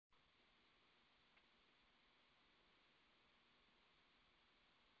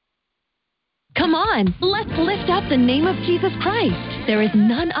Come on, let's lift up the name of Jesus Christ. There is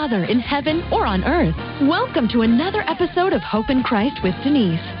none other in heaven or on earth. Welcome to another episode of Hope in Christ with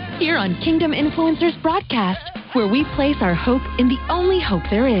Denise, here on Kingdom Influencers Broadcast, where we place our hope in the only hope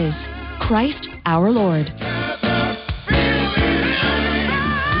there is, Christ our Lord.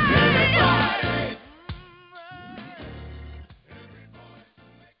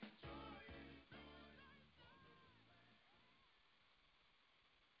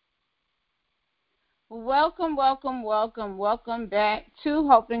 Welcome back to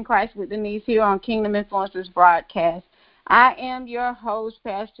Hope in Christ with Denise here on Kingdom Influencers Broadcast. I am your host,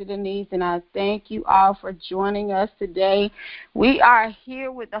 Pastor Denise, and I thank you all for joining us today. We are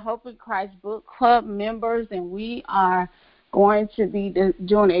here with the Hope in Christ Book Club members, and we are going to be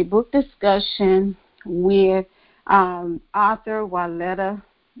doing a book discussion with author Waletta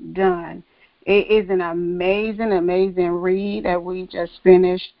Dunn. It is an amazing read that we just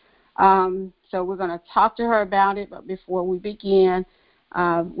finished. So we're going to talk to her about it, but before we begin,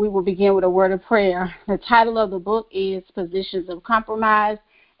 we will begin with a word of prayer. The title of the book is Positions of Compromise,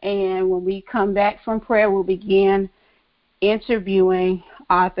 and when we come back from prayer, we'll begin interviewing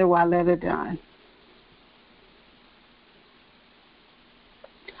author Waletta Dunn.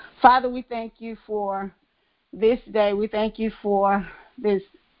 Father, we thank you for this day. We thank you for this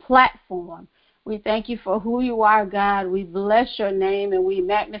platform. We thank you for who you are, God. We bless your name and we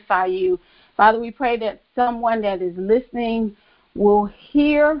magnify you. Father, we pray that someone that is listening will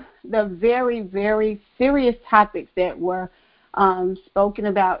hear the very, very serious topics that were spoken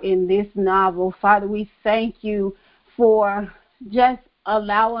about in this novel. Father, we thank you for just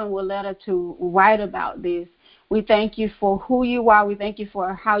allowing Waletta to write about this. We thank you for who you are. We thank you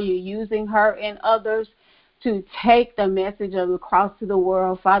for how you're using her and others to take the message of the cross to the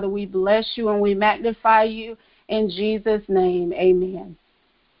world. Father, we bless you and we magnify you. In Jesus' name, amen.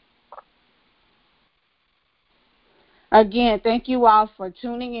 Again, thank you all for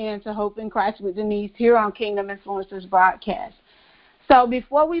tuning in to Hope in Christ with Denise here on Kingdom Influencers Broadcast. So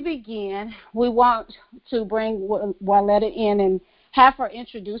before we begin, we want to bring Waletta in and have her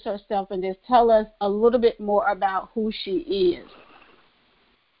introduce herself and just tell us a little bit more about who she is.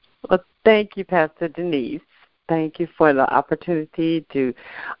 Well, thank you, Pastor Denise. Thank you for the opportunity to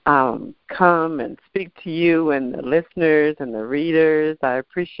come and speak to you and the listeners and the readers. I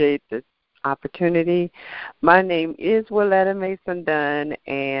appreciate this opportunity. My name is Waletta Mason Dunn,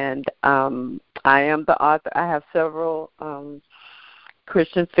 and I am the author. I have several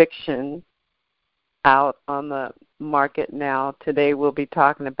Christian fiction out on the market now. Today we'll be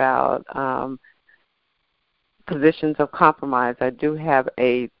talking about Positions of Compromise. I do have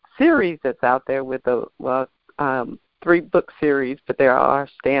a series that's out there with a 3-book series, but there are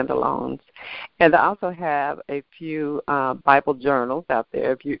standalones. And I also have a few Bible journals out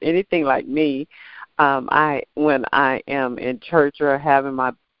there. If you're anything like me, when I am in church or having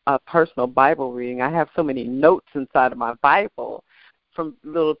my personal Bible reading, I have so many notes inside of my Bible from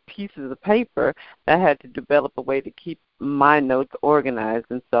little pieces of paper that I had to develop a way to keep my notes organized.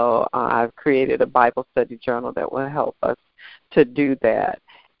 And so I've created a Bible study journal that will help us to do that.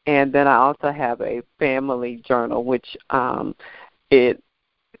 And then I also have a family journal, which it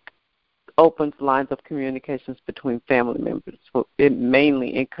opens lines of communications between family members. So it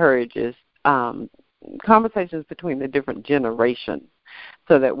mainly encourages conversations between the different generations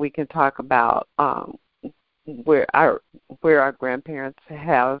so that we can talk about where our grandparents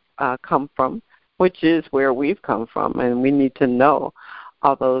have come from, which is where we've come from, and we need to know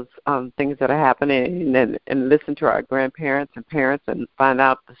all those things that are happening and listen to our grandparents and parents and find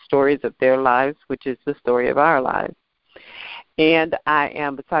out the stories of their lives, which is the story of our lives. And I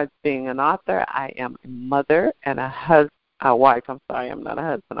am, besides being an author, I am a mother and a wife. I'm sorry, I'm not a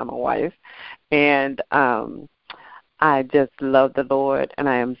husband, I'm a wife. And I just love the Lord, and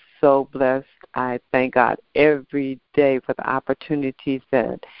I am so blessed. I thank God every day for the opportunities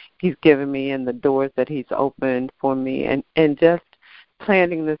that he's given me and the doors that he's opened for me, and just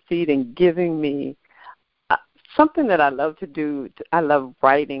planting the seed and giving me something that I love to do. I love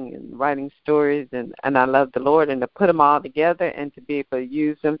writing and writing stories, and I love the Lord, and to put them all together and to be able to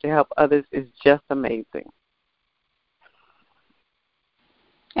use them to help others is just amazing.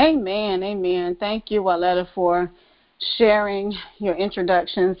 Amen, amen. Thank you, Waletta, for sharing your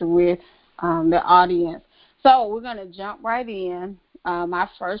introductions with the audience. So we're going to jump right in. My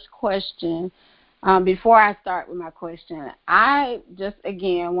first question, before I start with my question, I just,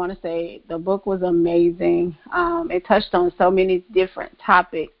 again, want to say the book was amazing. It touched on so many different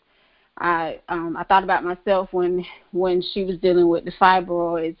topics. I thought about myself when she was dealing with the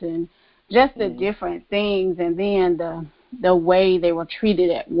fibroids and just the different things, and then the way they were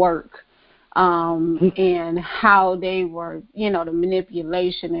treated at work. and how they were, the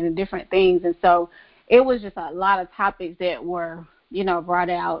manipulation and the different things. And so it was just a lot of topics that were, brought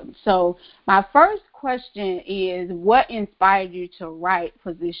out. So my first question is, what inspired you to write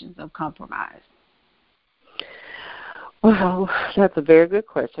Positions of Compromise? Well, that's a very good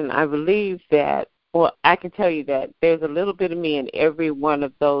question. I believe that, well, I can tell you that there's a little bit of me in every one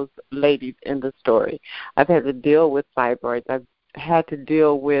of those ladies in the story. I've had to deal with fibroids. I've had to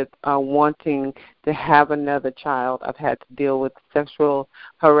deal with wanting to have another child. I've had to deal with sexual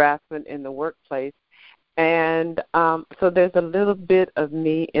harassment in the workplace. And so there's a little bit of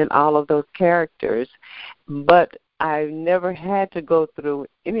me in all of those characters, but I never had to go through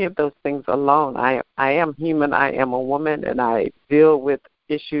any of those things alone. I am human. I am a woman, and I deal with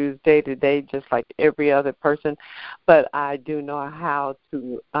issues day to day just like every other person. But I do know how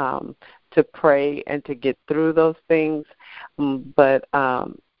to pray and to get through those things. But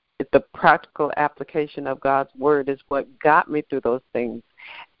the practical application of God's word is what got me through those things.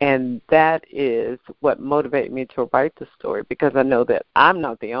 And that is what motivated me to write the story, because I know that I'm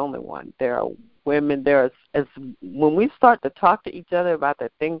not the only one. There are women, when we start to talk to each other about the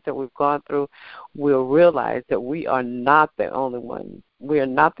things that we've gone through, we'll realize that we are not the only one. We are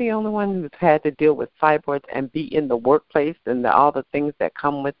not the only one who's had to deal with fibroids and be in the workplace and all the things that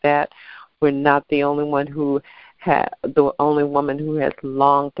come with that. We're not the only one the only woman who has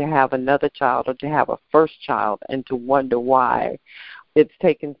longed to have another child or to have a first child and to wonder why it's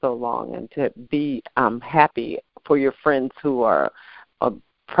taken so long, and to be happy for your friends who are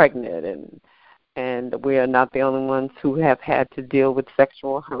pregnant, and we are not the only ones who have had to deal with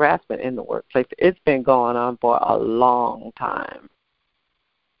sexual harassment in the workplace. It's been going on for a long time.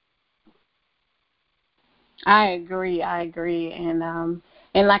 I agree, and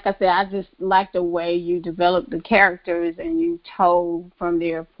like I said, I just like the way you developed the characters and you told from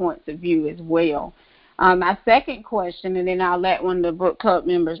their points of view as well. My second question, and then I'll let one of the book club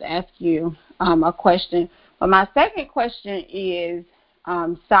members ask you a question. But my second question is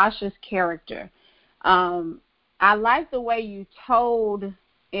Sasha's character. I like the way you told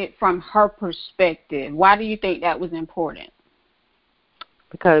it from her perspective. Why do you think that was important?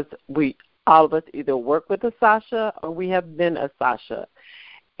 Because all of us either work with a Sasha or we have been a Sasha.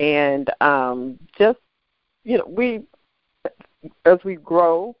 And we, as we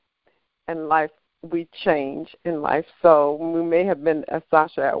grow in life, we change in life. So we may have been a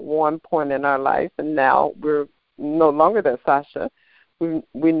Sasha at one point in our life, and now we're no longer that Sasha. We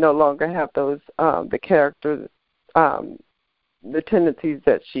no longer have those the characters, the tendencies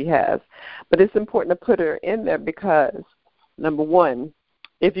that she has. But it's important to put her in there because, number one,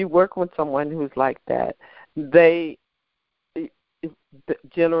 if you work with someone who's like that,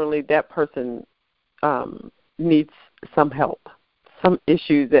 generally that person needs some help, some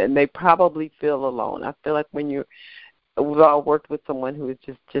issues, and they probably feel alone. I feel like we've all worked with someone who is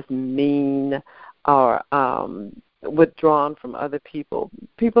just mean or withdrawn from other people.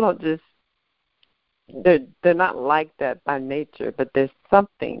 People don't just, they're not like that by nature, but there's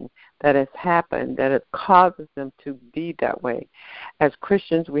something that has happened that it causes them to be that way. As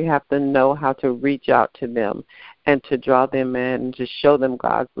Christians, we have to know how to reach out to them and to draw them in and to show them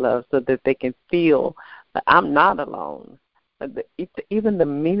God's love so that they can feel that I'm not alone. Even the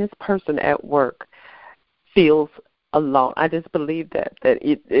meanest person at work feels alone. I just believe that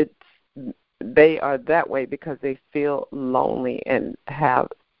they are that way because they feel lonely and have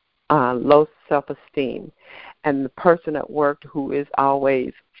low self-esteem. And the person at work who is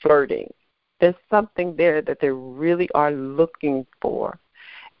always flirting, there's something there that they really are looking for.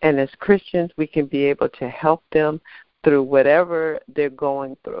 And as Christians, we can be able to help them through whatever they're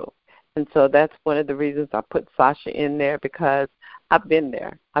going through. And so that's one of the reasons I put Sasha in there, because I've been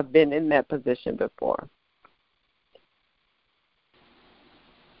there. I've been in that position before.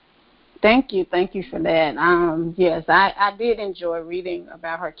 Thank you for that. Yes, I did enjoy reading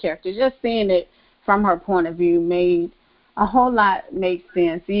about her character. Just seeing it from her point of view made a whole lot make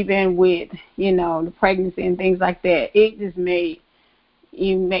sense, even with, the pregnancy and things like that. It just made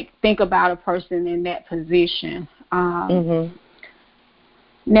you think about a person in that position.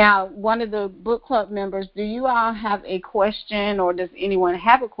 Now, one of the book club members, do you all have a question, or does anyone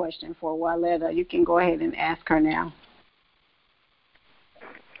have a question for Waletta? You can go ahead and ask her now.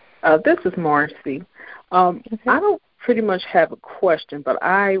 This is Marcy. I don't pretty much have a question, but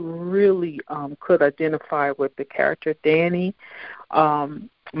I really could identify with the character Dani.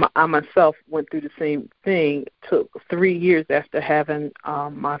 I myself went through the same thing. Took 3 years after having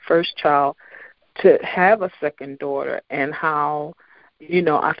my first child to have a second daughter, and how,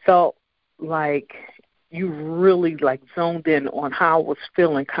 I felt like you really like zoned in on how I was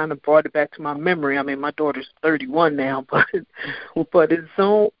feeling, kind of brought it back to my memory. I mean, my daughter's 31 now, but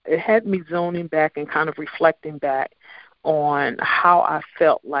it had me zoning back and kind of reflecting back on how I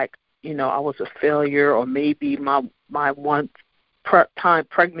felt like, you know, I was a failure, or maybe my one time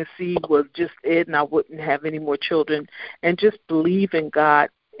pregnancy was just it and I wouldn't have any more children, and just believe in God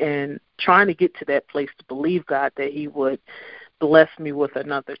and trying to get to that place to believe God that he would bless me with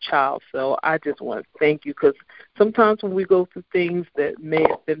another child. So I just want to thank you, because sometimes when we go through things that may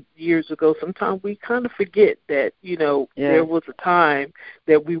have been years ago, sometimes we kind of forget that, you know, there was a time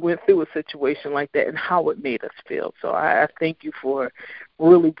that we went through a situation like that and how it made us feel. So I thank you for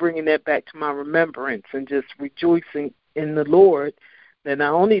really bringing that back to my remembrance and just rejoicing in the Lord that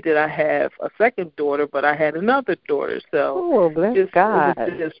not only did I have a second daughter, but I had another daughter. So bless God.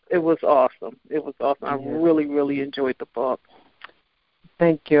 It was awesome. It was awesome. I really, really enjoyed the book.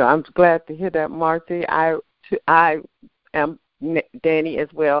 Thank you. I'm glad to hear that, Marcy. I am Dani as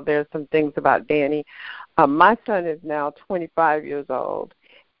well. There's some things about Dani. My son is now 25 years old,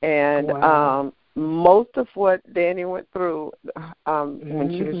 and most of what Dani went through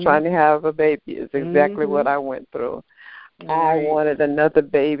when she was trying to have a baby is exactly what I went through. I wanted another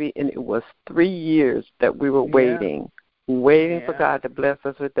baby, and it was 3 years that we were waiting for God to bless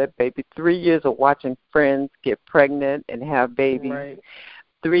us with that baby. 3 years of watching friends get pregnant and have babies. Right.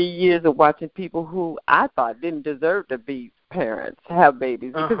 3 years of watching people who I thought didn't deserve to be parents have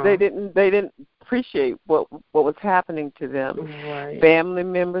babies because they didn't appreciate what was happening to them. Right. Family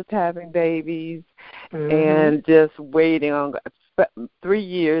members having babies and just waiting on God. 3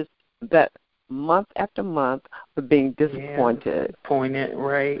 years that month after month of being disappointed.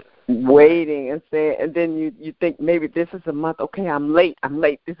 Right. Waiting and saying, and then you think maybe this is a month. Okay, I'm late.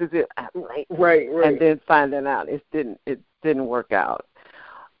 This is it. I'm late. Right. And then finding out it didn't work out.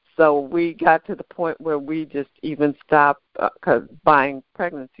 So we got to the point where we just even stopped buying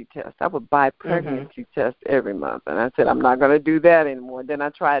pregnancy tests. I would buy pregnancy tests every month, and I said I'm not going to do that anymore. Then I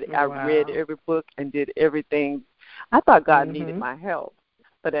tried. I read every book and did everything. I thought God needed my help.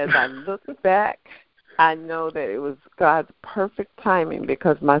 But as I look back, I know that it was God's perfect timing,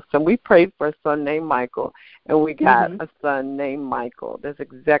 because we prayed for a son named Michael, and we got a son named Michael. That's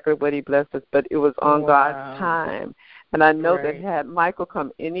exactly what he blessed us, but it was on God's time. And I know that had Michael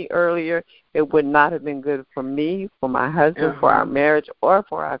come any earlier, it would not have been good for me, for my husband, for our marriage, or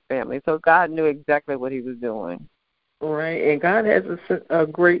for our family. So God knew exactly what he was doing. Right, and God has a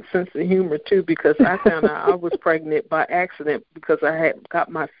great sense of humor, too, because I found out I was pregnant by accident because I had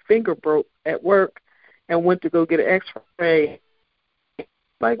got my finger broke at work and went to go get an X-ray.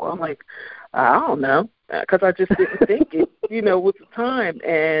 I'm like, I don't know, because I just didn't think it, with the time.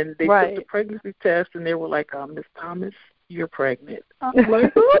 And they took the pregnancy test, and they were like, Miss Thomas, you're pregnant. I'm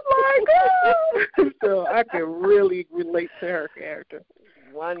like, oh, my God. So I can really relate to her character.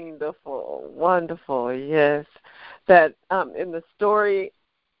 Wonderful, yes. That in the story,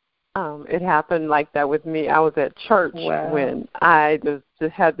 it happened like that with me. I was at church when I just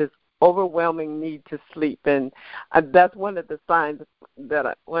had this overwhelming need to sleep, and that's one of the signs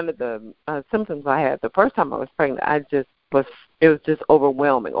one of the symptoms I had the first time I was pregnant. It was just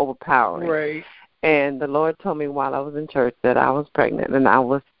overwhelming, overpowering. Right. And the Lord told me while I was in church that I was pregnant, and I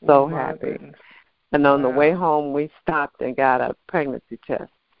was so happy. And on the way home, we stopped and got a pregnancy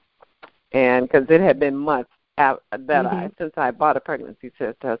test, and because it had been months since I bought a pregnancy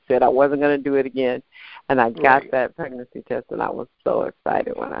test, I said I wasn't going to do it again, and I got that pregnancy test, and I was so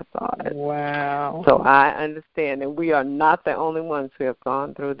excited when I saw it. Wow. So I understand, and we are not the only ones who have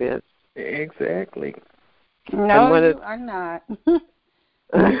gone through this. Exactly. No, you are not.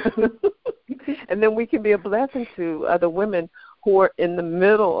 And then we can be a blessing to other women who are in the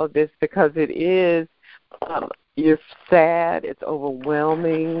middle of this, because it is you're sad, it's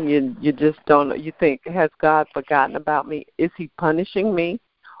overwhelming, you just don't know. You think, has God forgotten about me? Is he punishing me?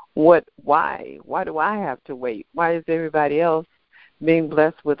 Why do I have to wait? Why is everybody else being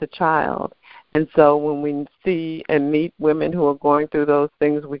blessed with a child? And so when we see and meet women who are going through those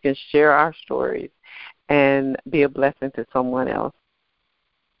things, we can share our stories and be a blessing to someone else.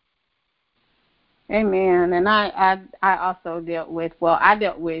 Amen. And I also dealt with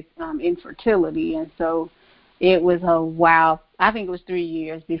infertility, and so it was I think it was 3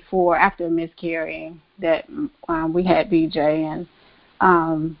 years after miscarrying that we had BJ,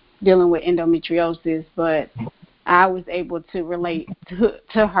 and dealing with endometriosis. But I was able to relate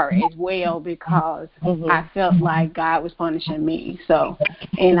to her as well, because I felt like God was punishing me. So,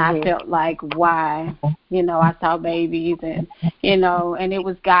 and I felt like, why, I saw babies, and, and it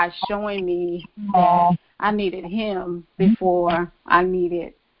was God showing me that I needed him before I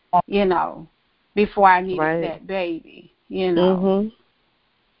needed, before I needed Right. that baby, you know. Mhm.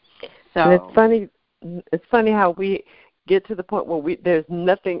 So And it's funny. It's funny how we get to the point where there's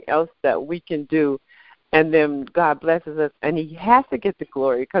nothing else that we can do, and then God blesses us, and He has to get the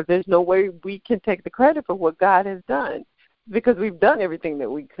glory because there's no way we can take the credit for what God has done because we've done everything that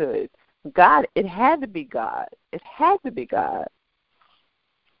we could. God, it had to be God. It had to be God.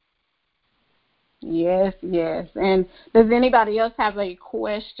 yes, yes. And does anybody else have a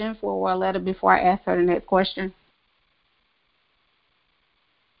question for Waletta before I ask her the next question?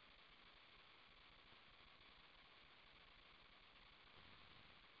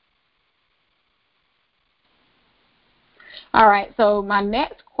 All right, so my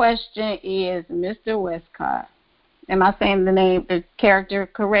next question is Mr. Westcott. Am I saying the character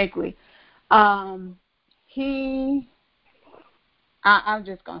correctly? I'm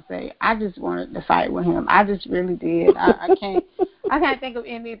just gonna say, I just wanted to fight with him. I just really did. I can't think of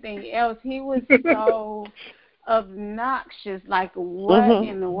anything else. He was so obnoxious. Like, what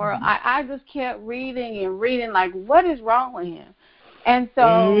in the world? I just kept reading and reading. Like, what is wrong with him? And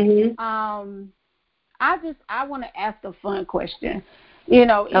so, I want to ask a fun question. You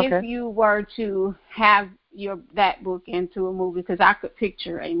know, if you were to have that book into a movie, because I could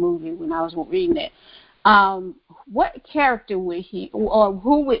picture a movie when I was reading it. What character would he, or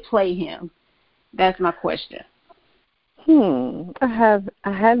who would play him? That's my question. I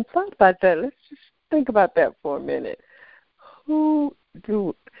hadn't thought about that. Let's just think about that for a minute. Who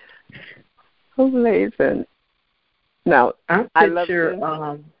lays in? Now, I picture.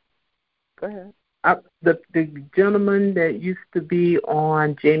 Go ahead. The gentleman that used to be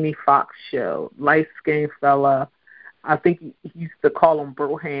on Jamie Foxx show, light-skinned fella. I think he used to call him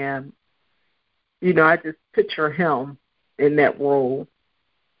Broham. You know, I just picture him in that role.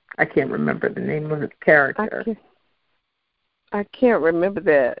 I can't remember the name of his character. I can't remember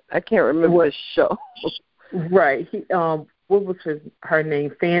that. I can't remember the show. Right. He what was her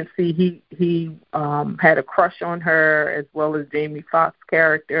name? Fancy. He had a crush on her as well as Jamie Foxx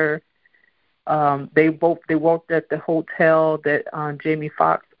character. They worked at the hotel that Jamie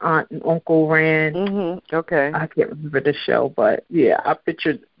Foxx aunt and uncle ran. Okay. I can't remember the show, but yeah, I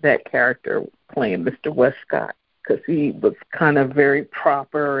pictured that character playing Mr. Westcott because he was kind of very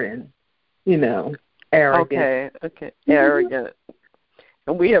proper and, you know, arrogant. Okay. Arrogant.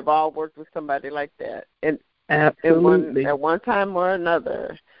 And we have all worked with somebody like that, and absolutely at one time or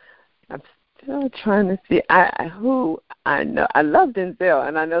another. I'm still trying to see. I know. I love Denzel,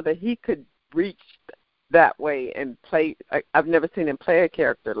 and I know that he could reach that way and play. I've never seen him play a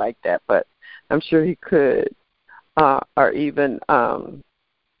character like that, but I'm sure he could. Or even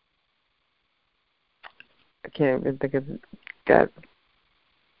I can't even think of God.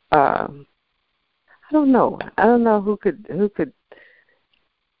 I don't know. I don't know who could do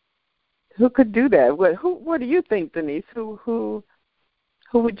that. What do you think, Denise? Who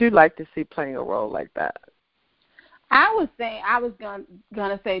would you like to see playing a role like that? I was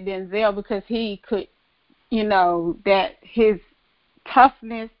gonna say Denzel because he could, you know, that his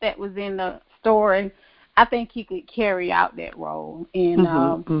toughness that was in the story. I think he could carry out that role, and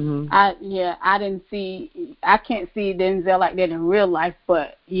I can't see Denzel like that in real life,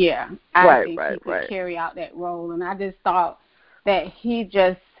 but yeah, I think he could carry out that role, and I just thought that he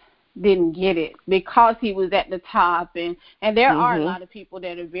just didn't get it because he was at the top, and there are a lot of people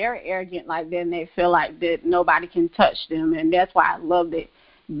that are very arrogant like that, and they feel like that nobody can touch them, and that's why I loved it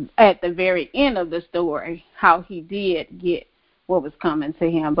at the very end of the story how he did get what was coming to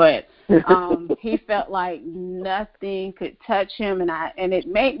him, but he felt like nothing could touch him, and it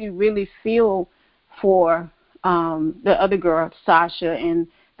made me really feel for the other girl, Sasha, and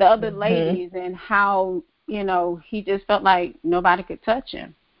the other ladies, and how, you know, he just felt like nobody could touch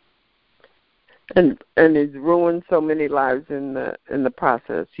him. And he's ruined so many lives in the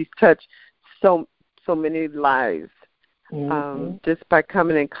process. He's touched so many lives just by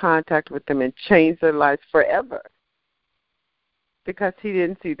coming in contact with them and changed their lives forever. Because he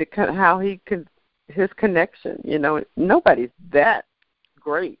didn't see how he could his connection. You know, nobody's that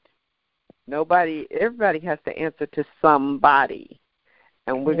great. Everybody has to answer to somebody,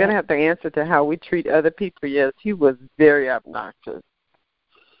 and we're going to have to answer to how we treat other people. Yes, he was very obnoxious.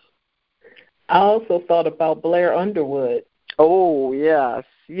 I also thought about Blair Underwood. Oh yes,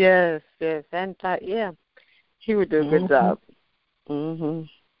 and he would do a good job.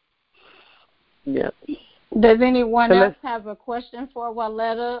 Yeah. Does anyone else have a question for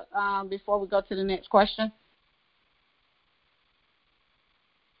Waletta before we go to the next question?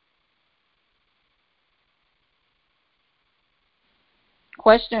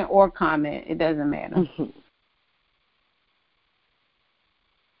 Question or comment, it doesn't matter.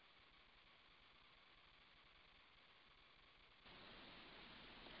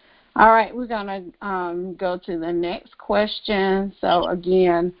 All right, we're going to go to the next question. So,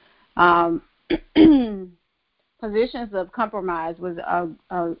 again, Positions of Compromise was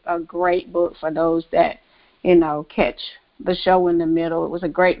a great book for those that, catch the show in the middle. It was a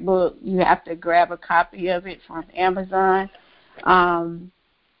great book. You have to grab a copy of it from Amazon. And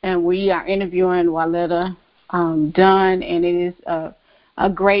we are interviewing Waletta Dunn, and it is a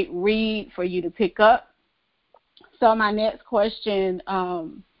great read for you to pick up. So my next question,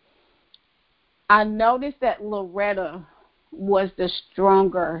 I noticed that Loretta was the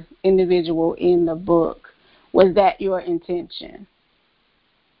stronger individual in the book. Was that your intention?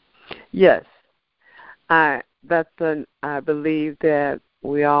 Yes. I believe that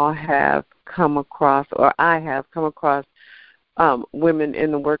we all have come across, or I have come across, women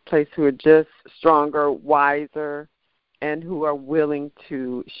in the workplace who are just stronger, wiser, and who are willing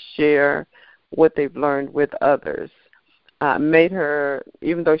to share what they've learned with others. Made her,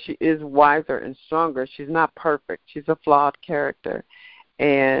 even though she is wiser and stronger, she's not perfect. She's a flawed character.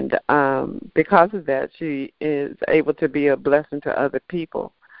 And because of that, she is able to be a blessing to other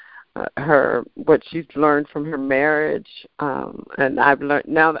people. What she's learned from her marriage, and I've learned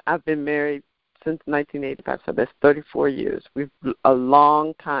now that I've been married since 1985, so that's 34 years. A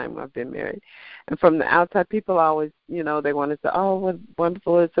long time I've been married. And from the outside, people always, they want to say, oh, what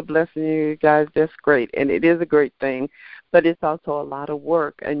wonderful, it's a blessing, you guys, that's great. And it is a great thing, but it's also a lot of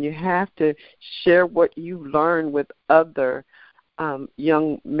work. And you have to share what you learn with other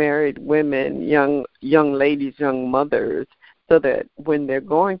young married women, young ladies, young mothers, so that when they're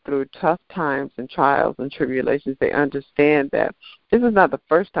going through tough times and trials and tribulations, they understand that this is not the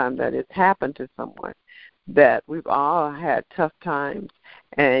first time that it's happened to someone, that we've all had tough times,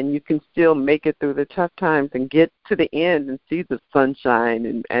 and you can still make it through the tough times and get to the end and see the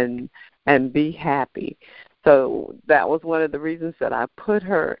sunshine and be happy. So that was one of the reasons that I put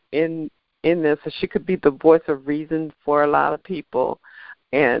her in this, so she could be the voice of reason for a lot of people,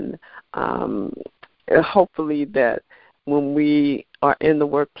 and hopefully that when we are in the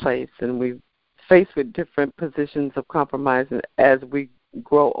workplace and we face with different positions of compromise as we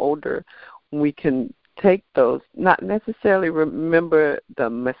grow older, we can take those, not necessarily remember the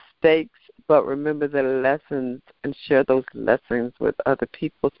mistakes, but remember the lessons and share those lessons with other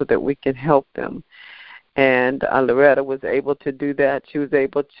people so that we can help them. And Loretta was able to do that. She was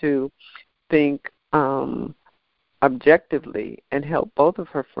able to think objectively and help both of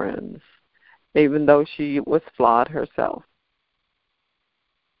her friends, even though she was flawed herself.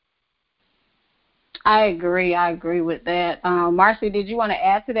 I agree with that. Marcy, did you want to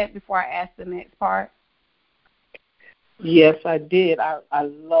add to that before I ask the next part? Yes, I did. I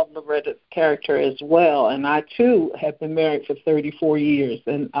love Loretta's character as well, and I too have been married for 34 years.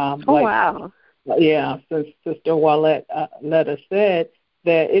 And wow! Yeah, since Sister Waletta said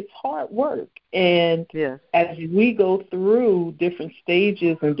that it's hard work, and yes, as we go through different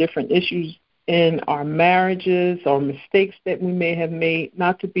stages and different issues in our marriages or mistakes that we may have made,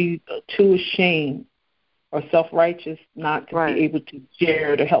 not to be too ashamed or self-righteous, not to be able to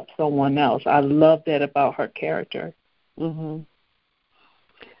share to help someone else. I love that about her character. Mm-hmm.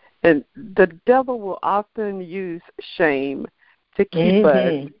 And the devil will often use shame to keep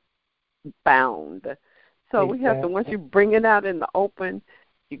us bound. So we have to, once you bring it out in the open,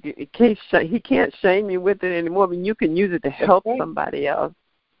 he can't shame you with it anymore, but you can use it to help somebody else.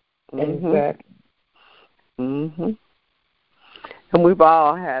 Exactly. Mm-hmm. And we've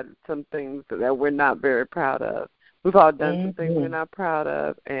all had some things that we're not very proud of. We've all done some things we're not proud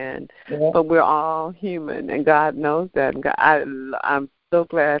of, but we're all human, and God knows that. And I'm so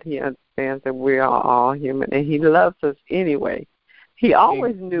glad He understands that we are all human, and He loves us anyway. He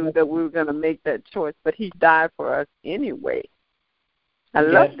always knew that we were going to make that choice, but He died for us anyway. I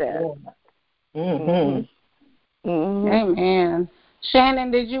love that. Amen.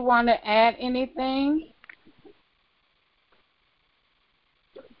 Shannon, did you want to add anything?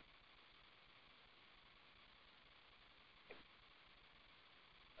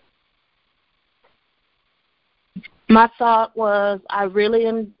 My thought was I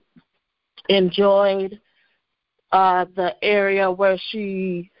really enjoyed the area where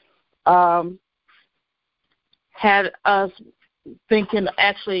she had us thinking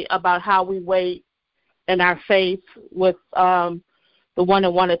actually about how we wait in our faith with the one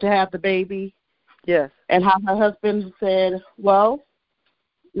that wanted to have the baby. Yes. And how her husband said, well,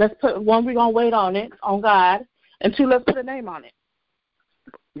 let's put, one, we're going to wait on it, on God, and two, let's put a name on it.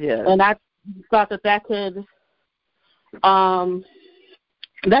 Yes. And I thought that could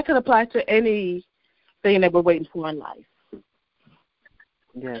apply to anything that we're waiting for in life.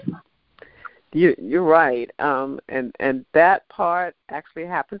 Yes. You're right. And that part actually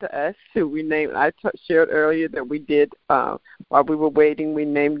happened to us too. We named. Shared earlier that we did while we were waiting. We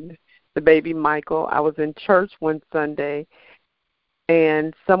named the baby Michael. I was in church one Sunday,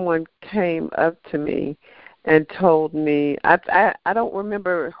 and someone came up to me and told me. I don't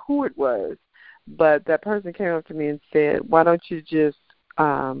remember who it was, but that person came up to me and said, "Why don't you just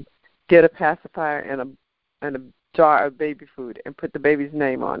get a pacifier and a jar of baby food and put the baby's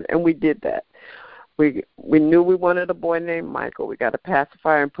name on it?" And we did that. We knew we wanted a boy named Michael. We got a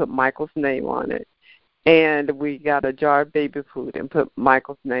pacifier and put Michael's name on it. And we got a jar of baby food and put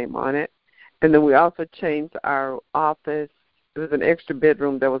Michael's name on it. And then we also changed our office. It was an extra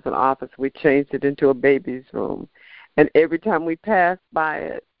bedroom. There was an office. We changed it into a baby's room. And every time we passed by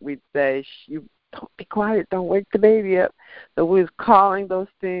it, we'd say, "You don't be quiet. Don't wake the baby up." So we was calling those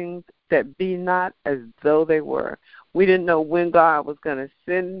things that be not as though they were. We didn't know when God was going to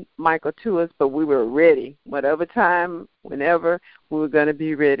send Michael to us, but we were ready. Whatever time, whenever, we were going to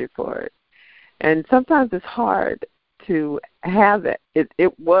be ready for it. And sometimes it's hard to have that.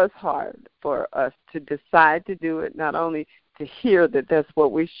 It was hard for us to decide to do it, not only to hear that that's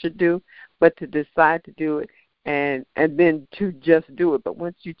what we should do, but to decide to do it and then to just do it. But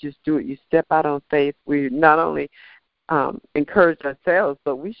once you just do it, you step out on faith. We not only encouraged ourselves,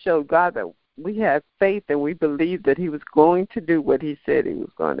 but we showed God that we had faith and we believed that he was going to do what he said he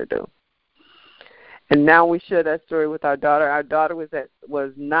was going to do. And now we share that story with our daughter. Our daughter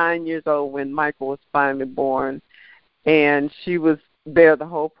was 9 years old when Michael was finally born, and she was there the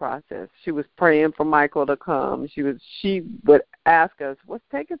whole process. She was praying for Michael to come. She would ask us, "What's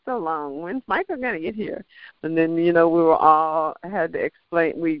taking so long? When's Michael going to get here?" And then, we were all had to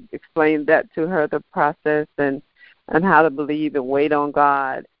explain. We explained that to her, the process and how to believe and wait on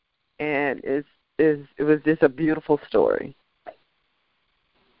God. And it was just a beautiful story.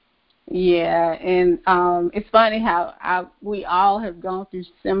 Yeah, and it's funny how we all have gone through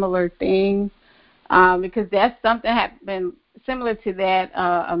similar things, because that's something happened similar to that.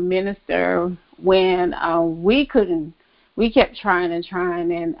 A minister, when we kept trying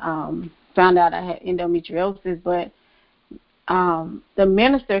and found out I had endometriosis, but the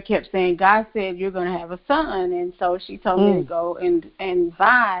minister kept saying, "God said you're going to have a son," and so she told me to go and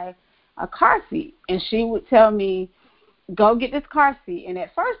buy a car seat, and she would tell me, "Go get this car seat." And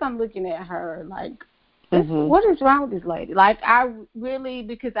at first I'm looking at her like, what is wrong with this lady? Like, I really,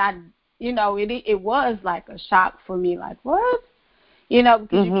 because it was like a shock for me, like, what?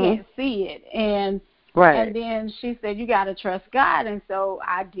 Because you can't see it. And right. And then she said, "You got to trust God." And so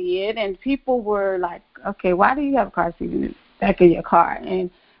I did. And people were like, "Okay, why do you have a car seat in the back of your car?" And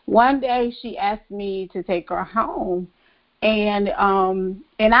one day she asked me to take her home. And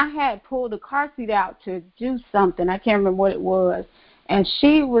I had pulled the car seat out to do something. I can't remember what it was. And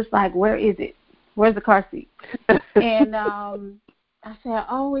she was like, "Where is it? Where's the car seat?" And I said,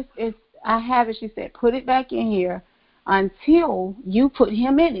 "Oh, it's I have it." She said, "Put it back in here until you put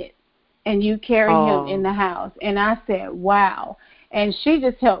him in it and you carry him in the house." And I said, "Wow." And she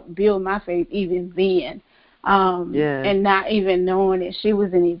just helped build my faith even then. And not even knowing it. She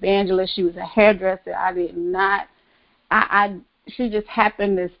was an evangelist. She was a hairdresser. I did not. She just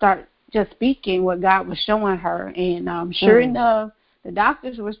happened to start just speaking what God was showing her, and sure enough, the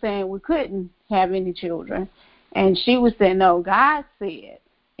doctors were saying we couldn't have any children, and she was saying, "No, God said,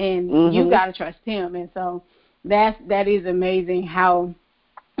 and you got to trust Him." And so that is amazing how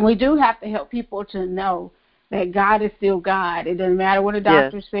we do have to help people to know that God is still God. It doesn't matter what a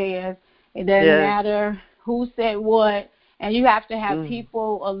doctor says. It doesn't matter who said what, and you have to have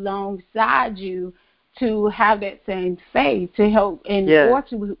people alongside you to have that same faith to help or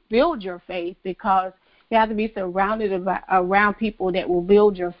to build your faith, because you have to be surrounded around people that will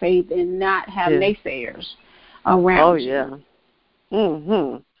build your faith and not have naysayers around you. Oh,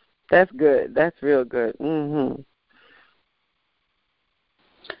 yeah. That's good. That's real good.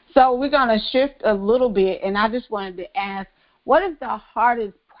 So we're going to shift a little bit, and I just wanted to ask, what is the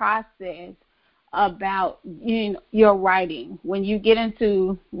hardest process about your writing? When you get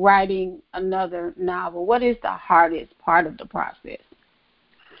into writing another novel, what is the hardest part of the process?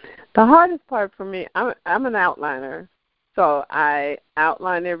 The hardest part for me, I'm an outliner, so I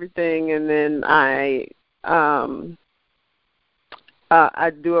outline everything, and then I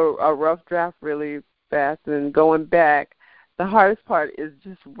do a rough draft really fast, and going back. The hardest part is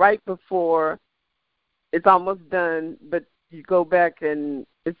just right before it's almost done, but you go back and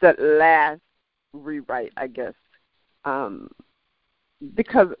it's that last rewrite, I guess,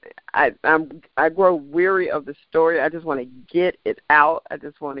 because I grow weary of the story. I just want to get it out.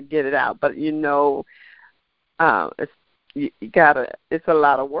 But it's you gotta. It's a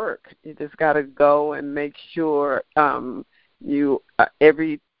lot of work. You just gotta go and make sure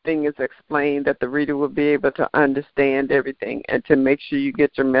everything is explained, that the reader will be able to understand everything, and to make sure you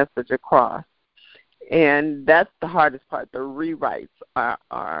get your message across. And that's the hardest part. The rewrites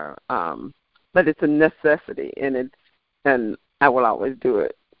are but it's a necessity, and I will always do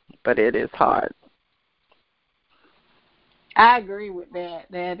it, but it is hard. I agree with that.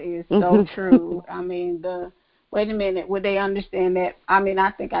 That is so true. I mean, wait a minute, would they understand that? I mean,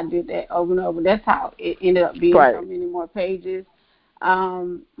 I think I did that over and over. That's how it ended up being so many more pages.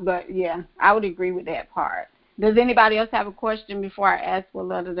 But, yeah, I would agree with that part. Does anybody else have a question before I ask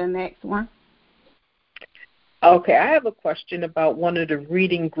Waletta the next one? Okay, I have a question about one of the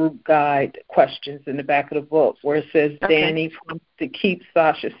reading group guide questions in the back of the book where it says Dani wants to keep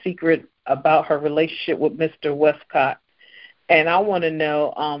Sasha secret about her relationship with Mr. Westcott. And I want to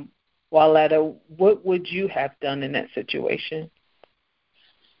know, Waletta, what would you have done in that situation?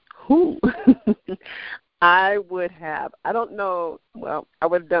 I would have. I don't know. Well, I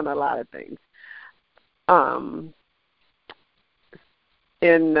would have done a lot of things.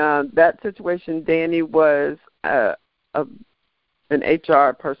 In that situation, Dani was an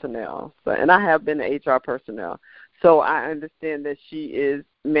HR personnel, and I have been an HR personnel, so I understand that she is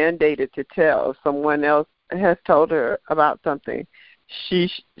mandated to tell. If someone else has told her about something, she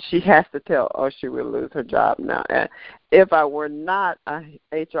has to tell, or she will lose her job. Now, if I were not a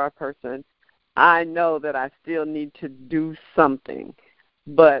HR person, I know that I still need to do something,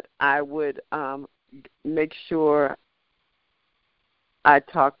 but I would make sure I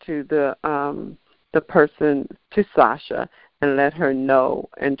talk to the person, to Sasha, and let her know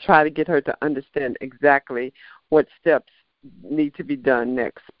and try to get her to understand exactly what steps need to be done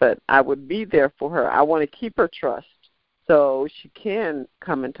next. But I would be there for her. I want to keep her trust so she can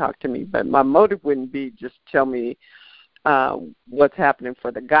come and talk to me. But my motive wouldn't be just tell me what's happening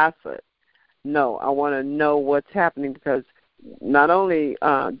for the gossip. No, I want to know what's happening, because not only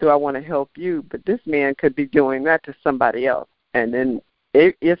do I want to help you, but this man could be doing that to somebody else. And then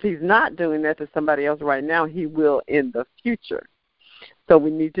if he's not doing that to somebody else right now, he will in the future. So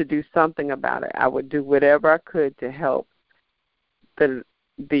we need to do something about it. I would do whatever I could to help the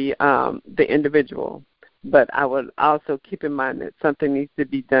individual, but I would also keep in mind that something needs to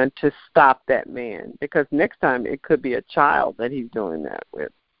be done to stop that man, because next time it could be a child that he's doing that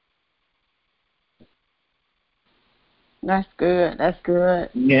with. That's good. That's good.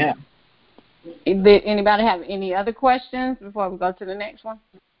 Yeah. Did anybody have any other questions before we go to the next one?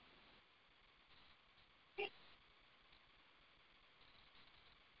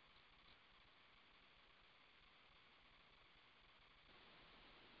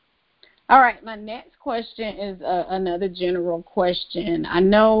 All right, my next question is another general question. I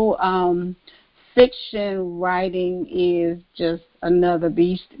know fiction writing is just another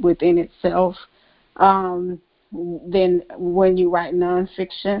beast within itself than when you write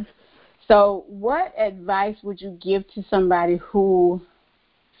nonfiction. So what advice would you give to somebody who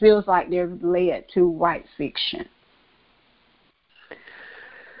feels like they're led to write fiction?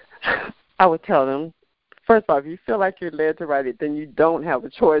 I would tell them, first of all, if you feel like you're led to write it, then you don't have a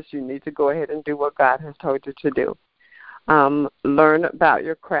choice. You need to go ahead and do what God has told you to do. Learn about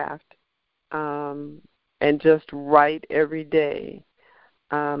your craft, and just write every day.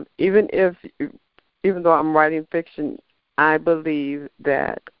 Even though I'm writing fiction, I believe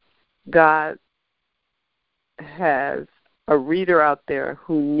that God has a reader out there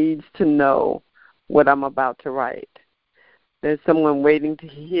who needs to know what I'm about to write. There's someone waiting to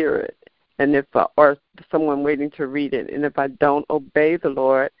hear it, or someone waiting to read it. And if I don't obey the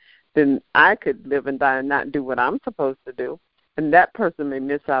Lord, then I could live and die and not do what I'm supposed to do. And that person may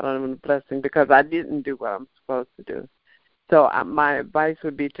miss out on a blessing because I didn't do what I'm supposed to do. So my advice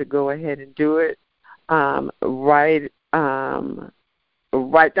would be to go ahead and do it.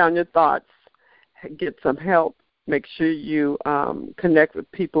 Write down your thoughts, get some help, make sure you connect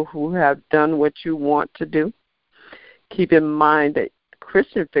with people who have done what you want to do. Keep in mind that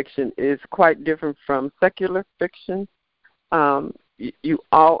Christian fiction is quite different from secular fiction. You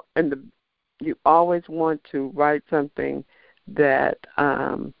always want to write something that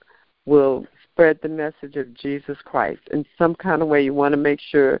will spread the message of Jesus Christ in some kind of way. You want to make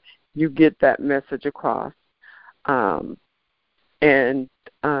sure you get that message across. And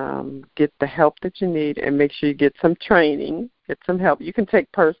get the help that you need, and make sure you get some training, get some help. You can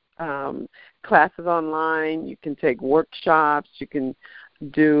take classes online. You can take workshops. You can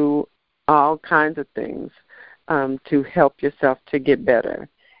do all kinds of things to help yourself to get better.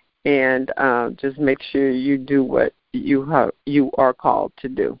 And just make sure you do what you are called to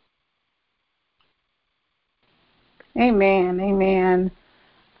do. Amen. Amen.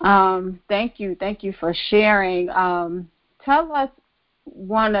 Thank you. Thank you for sharing. Tell us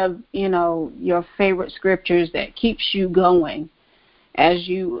one of, your favorite scriptures that keeps you going as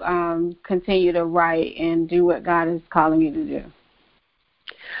you continue to write and do what God is calling you to do.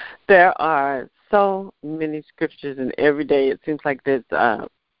 There are so many scriptures, and every day it seems like there's I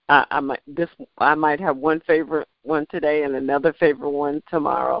might have one favorite one today and another favorite one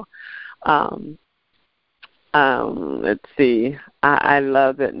tomorrow. Let's see. I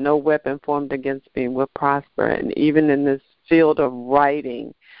love that no weapon formed against me will prosper, and even in this field of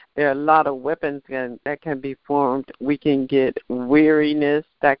writing, there are a lot of weapons that can be formed. We can get weariness.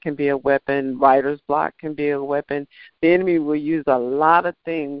 That can be a weapon. Writer's block can be a weapon. The enemy will use a lot of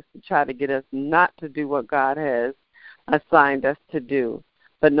things to try to get us not to do what God has assigned us to do.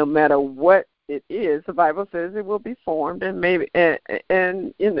 But no matter what it is, the Bible says it will be formed, and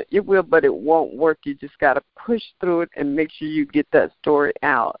it will, but it won't work. You just got to push through it and make sure you get that story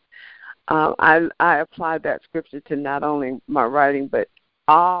out. I apply that scripture to not only my writing, but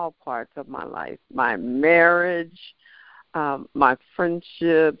all parts of my life, my marriage, my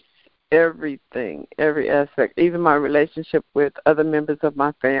friendships, everything, every aspect, even my relationship with other members of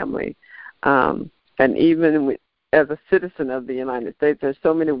my family, and even as a citizen of the United States. There's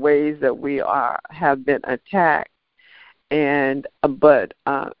so many ways that we have been attacked, but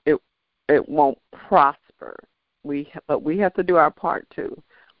it won't prosper. But we have to do our part too.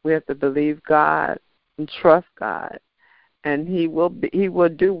 We have to believe God and trust God. And he will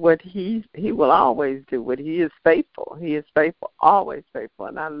do what he will always do. What he is faithful. He is faithful, always faithful.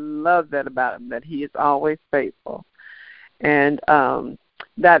 And I love that about him, that he is always faithful. And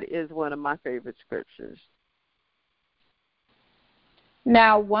that is one of my favorite scriptures.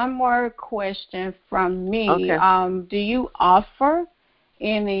 Now, one more question from me. Okay. Do you offer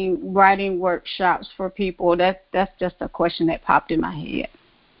any writing workshops for people? That's just a question that popped in my head.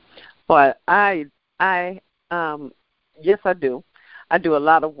 Well, yes, I do. I do a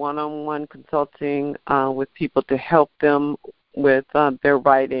lot of one-on-one consulting with people to help them with their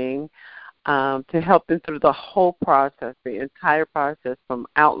writing, to help them through the whole process, the entire process, from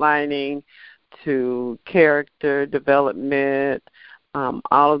outlining to character development,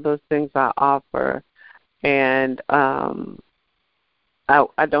 all of those things I offer. And I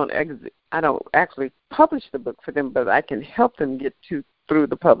don't actually publish the book for them, but I can help them get through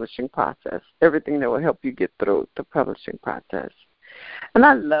the publishing process, everything that will help you get through the publishing process. And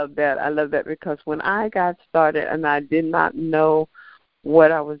I love that. I love that because when I got started and I did not know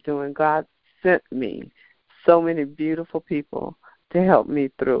what I was doing, God sent me so many beautiful people to help me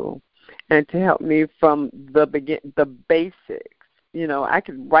through and to help me from the basics. I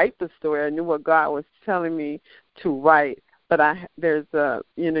could write the story. I knew what God was telling me to write, but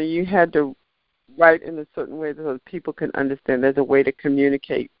you had to write in a certain way so that people can understand. There's a way to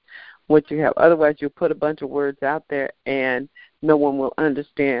communicate what you have. Otherwise, you'll put a bunch of words out there and no one will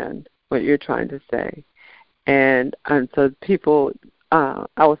understand what you're trying to say. And so people, I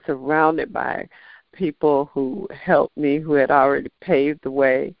was surrounded by people who helped me, who had already paved the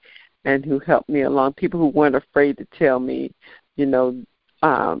way and who helped me along, people who weren't afraid to tell me,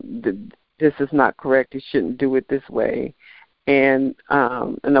 this is not correct, you shouldn't do it this way. And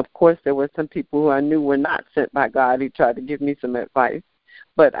of course, there were some people who I knew were not sent by God who tried to give me some advice.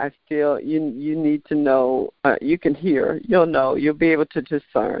 But I still, you need to know, you can hear, you'll know, you'll be able to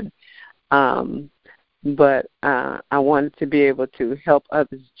discern. But I wanted to be able to help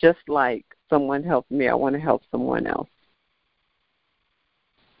others just like someone helped me. I want to help someone else.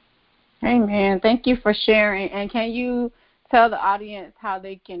 Amen. Thank you for sharing. And can you tell the audience how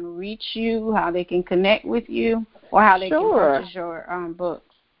they can reach you, how they can connect with you, or how they can purchase your books?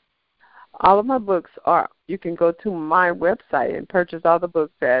 All of my books you can go to my website and purchase all the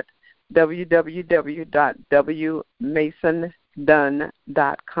books at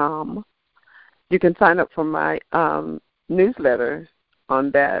www.wmasondunn.com. You can sign up for my newsletter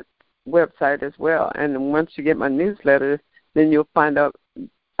on that website as well. And once you get my newsletter, then you'll find out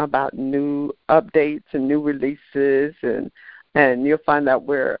about new updates and new releases, and you'll find out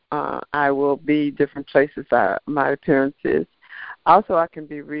where I will be, different places my appearances. Also, I can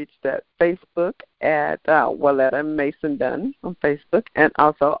be reached at Facebook at Waletta Mason Dunn on Facebook, and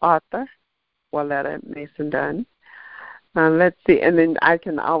also author Waletta Mason Dunn. Let's see, and then I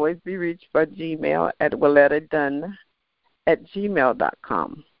can always be reached by Gmail at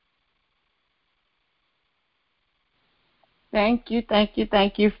WalettaDunn@gmail.com. Thank you,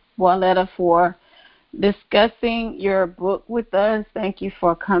 Waletta, for discussing your book with us. Thank you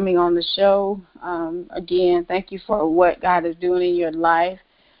for coming on the show. Again, thank you for what God is doing in your life.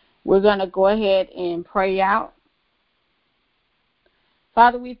 We're going to go ahead and pray out.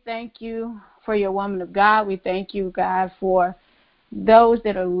 Father, we thank you for your woman of God. We thank you, God, for those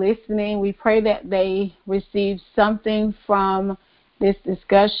that are listening. We pray that they receive something from this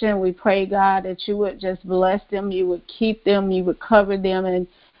discussion. We pray, God, that you would just bless them, you would keep them, you would cover them, and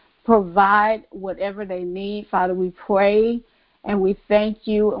provide whatever they need. Father, we pray and we thank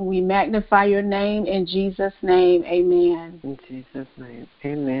you and we magnify your name in Jesus' name. Amen. In Jesus' name.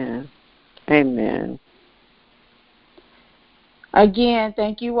 Amen. Amen. Again,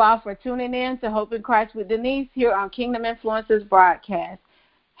 thank you all for tuning in to Hope in Christ with Denise here on Kingdom Influencers broadcast.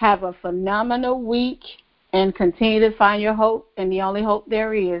 Have a phenomenal week and continue to find your hope, and the only hope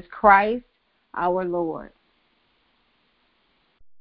there is Christ our Lord.